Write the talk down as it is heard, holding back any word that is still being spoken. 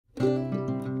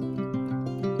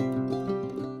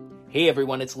Hey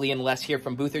everyone, it's Lee and Les here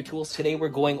from Boother Tools. Today we're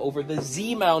going over the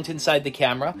Z-mount inside the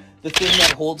camera, the thing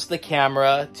that holds the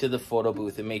camera to the photo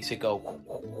booth and makes it go.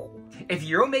 If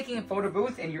you're making a photo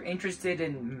booth and you're interested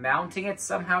in mounting it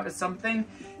somehow to something,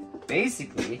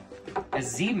 basically a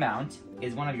Z-mount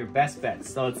is one of your best bets.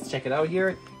 So let's check it out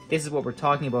here. This is what we're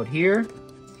talking about here.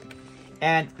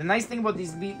 And the nice thing about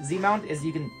these Z-mount is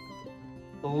you can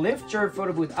lift your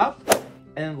photo booth up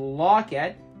and lock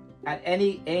it at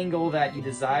any angle that you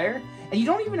desire. And you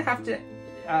don't even have to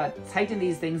tighten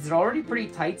these things. They're already pretty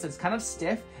tight, so it's kind of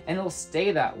stiff, and it'll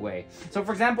stay that way. So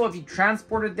for example, if you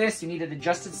transported this, you need it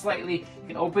adjusted slightly, you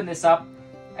can open this up,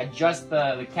 adjust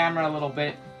the camera a little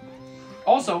bit.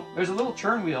 Also, there's a little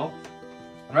turn wheel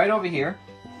right over here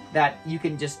that you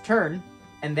can just turn,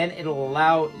 and then it'll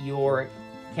allow your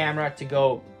camera to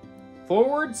go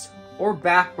forwards or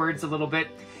backwards a little bit,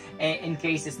 in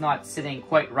case it's not sitting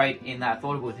quite right in that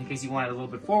photo booth, in case you want it a little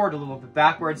bit forward, a little bit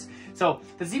backwards. So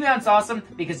the Z-mount's awesome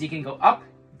because you can go up,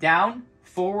 down,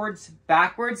 forwards,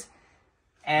 backwards,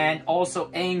 and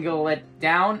also angle it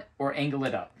down or angle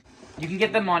it up. You can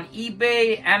get them on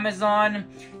eBay, Amazon.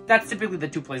 That's typically the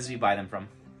two places you buy them from.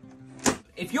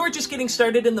 If you're just getting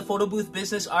started in the photo booth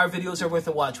business, our videos are worth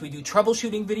a watch. We do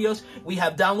troubleshooting videos, we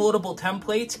have downloadable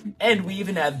templates, and we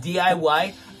even have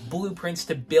DIY blueprints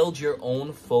to build your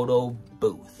own photo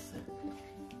booth.